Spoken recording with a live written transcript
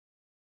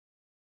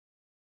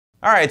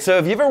All right, so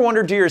if you've ever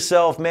wondered to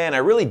yourself, man, I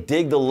really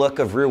dig the look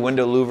of rear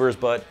window louvers,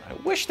 but I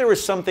wish there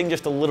was something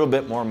just a little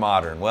bit more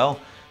modern. Well,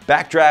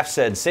 BakDraft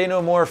said, say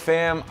no more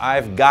fam,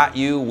 I've got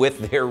you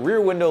with their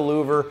rear window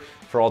louver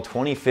for all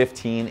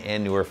 2015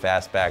 and newer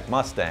Fastback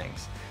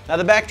Mustangs. Now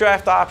the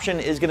BakDraft option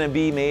is going to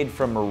be made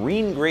from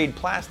marine grade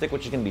plastic,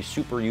 which is going to be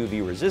super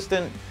UV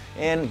resistant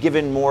and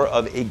given more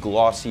of a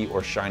glossy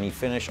or shiny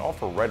finish, all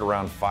for right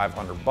around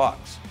 500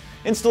 bucks.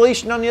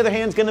 Installation, on the other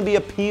hand, is going to be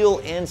a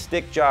peel and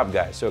stick job,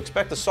 guys. So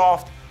expect a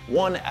soft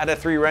 1 out of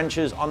 3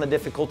 wrenches on the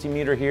difficulty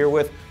meter here,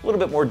 with a little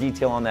bit more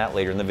detail on that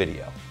later in the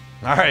video.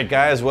 All right,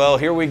 guys, well,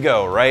 here we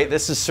go, right?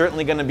 This is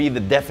certainly going to be the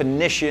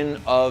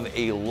definition of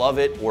a love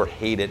it or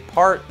hate it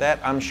part that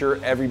I'm sure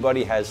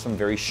everybody has some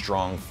very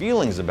strong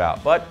feelings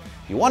about. But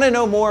if you want to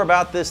know more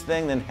about this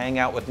thing, then hang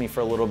out with me for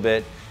a little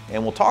bit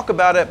and we'll talk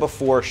about it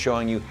before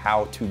showing you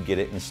how to get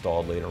it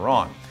installed later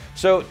on.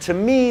 So to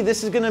me,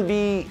 this is going to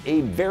be a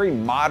very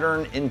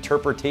modern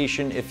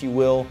interpretation, if you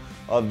will,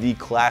 of the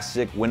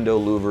classic window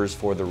louvers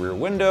for the rear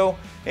window,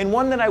 and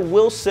one that I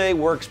will say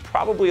works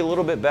probably a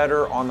little bit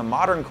better on the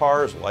modern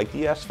cars like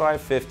the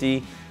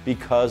S550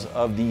 because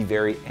of the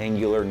very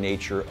angular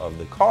nature of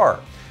the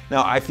car.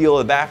 Now, I feel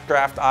the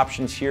BakDraft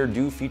options here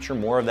do feature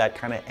more of that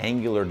kind of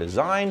angular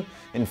design.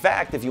 In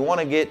fact, if you want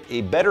to get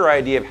a better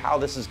idea of how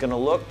this is going to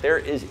look, there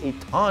is a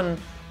ton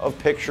of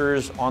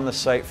pictures on the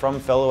site from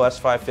fellow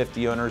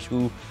S550 owners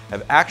who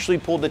have actually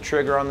pulled the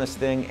trigger on this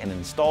thing and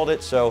installed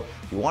it. So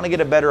if you want to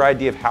get a better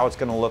idea of how it's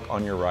going to look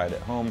on your ride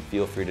at home,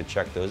 feel free to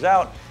check those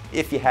out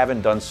if you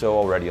haven't done so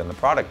already on the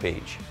product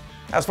page.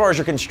 As far as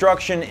your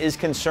construction is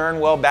concerned,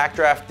 well,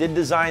 BakDraft did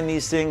design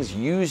these things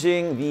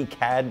using the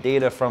CAD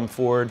data from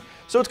Ford.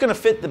 So it's going to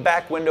fit the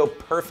back window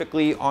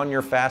perfectly on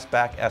your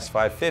Fastback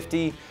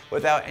S550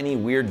 without any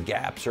weird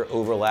gaps or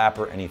overlap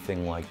or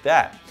anything like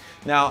that.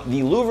 Now, the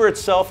louver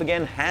itself,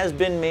 again, has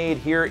been made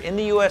here in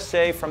the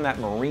USA from that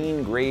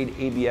marine grade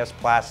ABS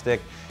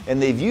plastic,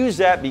 and they've used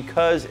that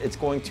because it's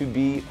going to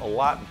be a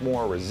lot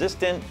more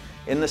resistant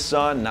in the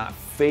sun, not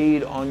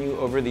fade on you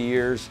over the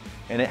years,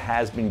 and it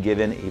has been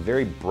given a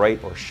very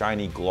bright or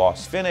shiny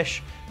gloss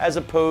finish as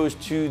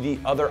opposed to the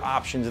other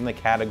options in the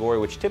category,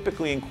 which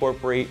typically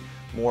incorporate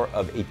more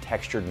of a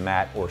textured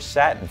matte or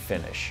satin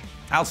finish.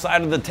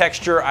 Outside of the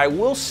texture, I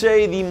will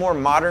say the more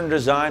modern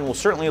design will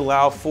certainly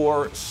allow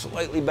for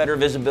slightly better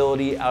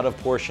visibility out of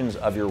portions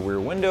of your rear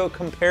window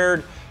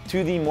compared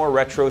to the more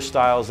retro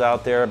styles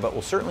out there, but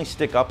will certainly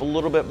stick up a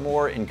little bit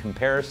more in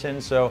comparison,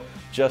 so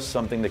just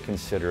something to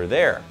consider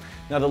there.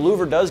 Now the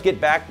louver does get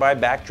backed by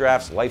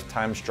BakDraft's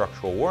lifetime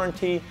structural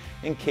warranty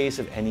in case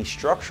of any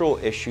structural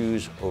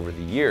issues over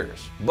the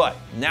years. But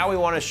now we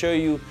want to show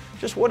you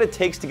just what it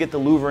takes to get the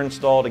louver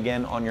installed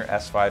again on your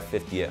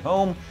S550 at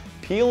home.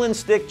 Peel and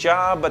stick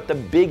job, but the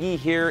biggie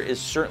here is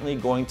certainly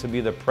going to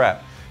be the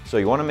prep. So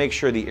you want to make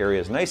sure the area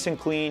is nice and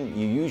clean.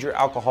 You use your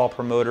alcohol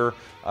promoter,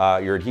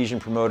 your adhesion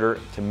promoter,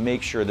 to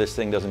make sure this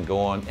thing doesn't go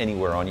on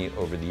anywhere on you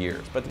over the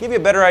years. But to give you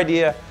a better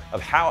idea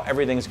of how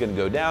everything's going to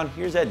go down,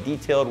 here's that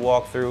detailed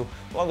walkthrough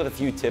along with a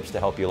few tips to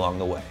help you along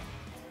the way.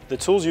 The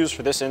tools used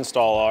for this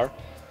install are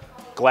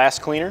glass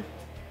cleaner,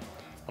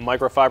 a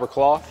microfiber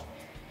cloth,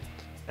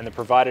 and the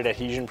provided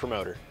adhesion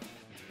promoter.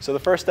 So the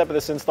first step of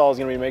this install is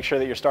going to be to make sure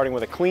that you're starting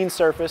with a clean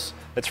surface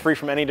that's free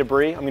from any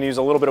debris. I'm going to use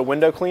a little bit of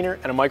window cleaner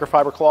and a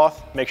microfiber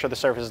cloth. Make sure the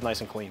surface is nice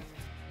and clean.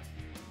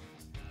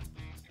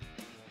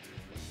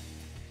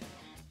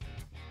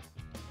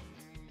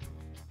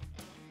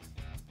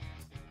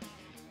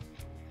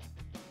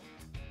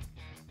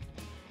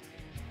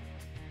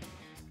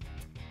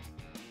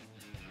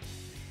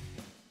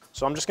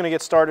 So I'm just going to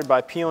get started by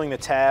peeling the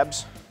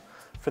tabs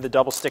for the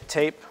double stick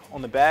tape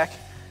on the back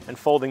and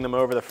folding them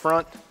over the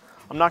front.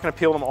 I'm not going to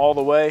peel them all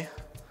the way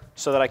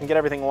so that I can get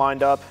everything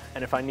lined up,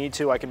 and if I need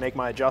to, I can make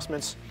my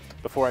adjustments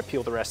before I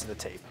peel the rest of the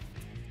tape.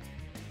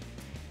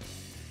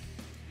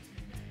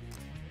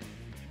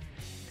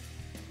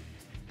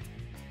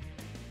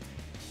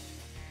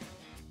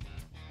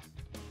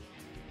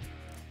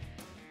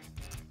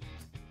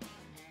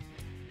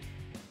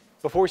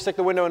 Before we stick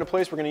the window into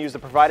place, we're going to use the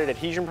provided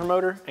adhesion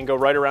promoter and go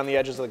right around the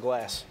edges of the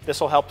glass.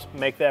 This will help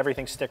make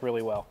everything stick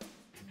really well.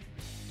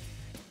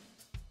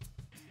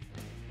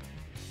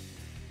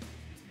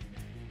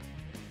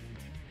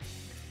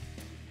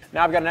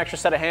 Now I've got an extra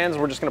set of hands.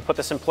 We're just going to put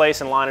this in place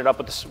and line it up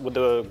with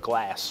the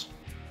glass.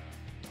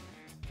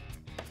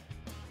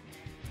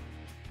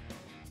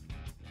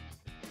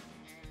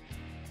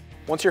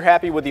 Once you're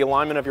happy with the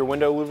alignment of your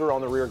window louver on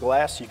the rear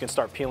glass, you can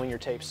start peeling your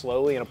tape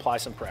slowly and apply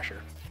some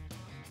pressure.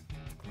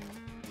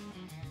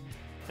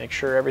 Make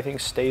sure everything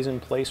stays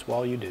in place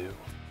while you do.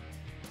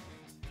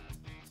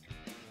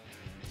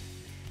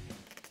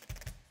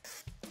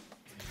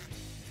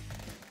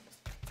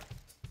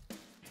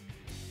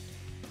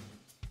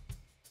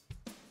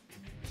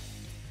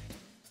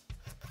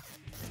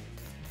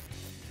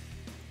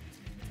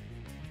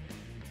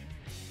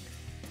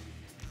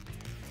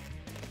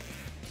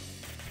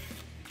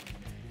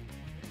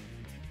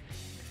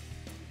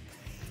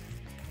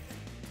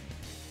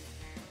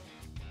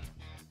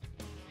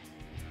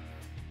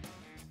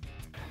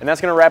 And that's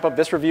going to wrap up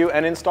this review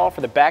and install for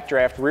the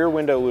BakDraft Rear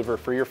Window Louver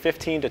for your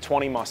 15 to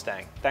 20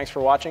 Mustang. Thanks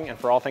for watching, and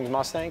for all things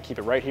Mustang, keep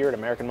it right here at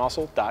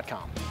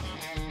AmericanMuscle.com.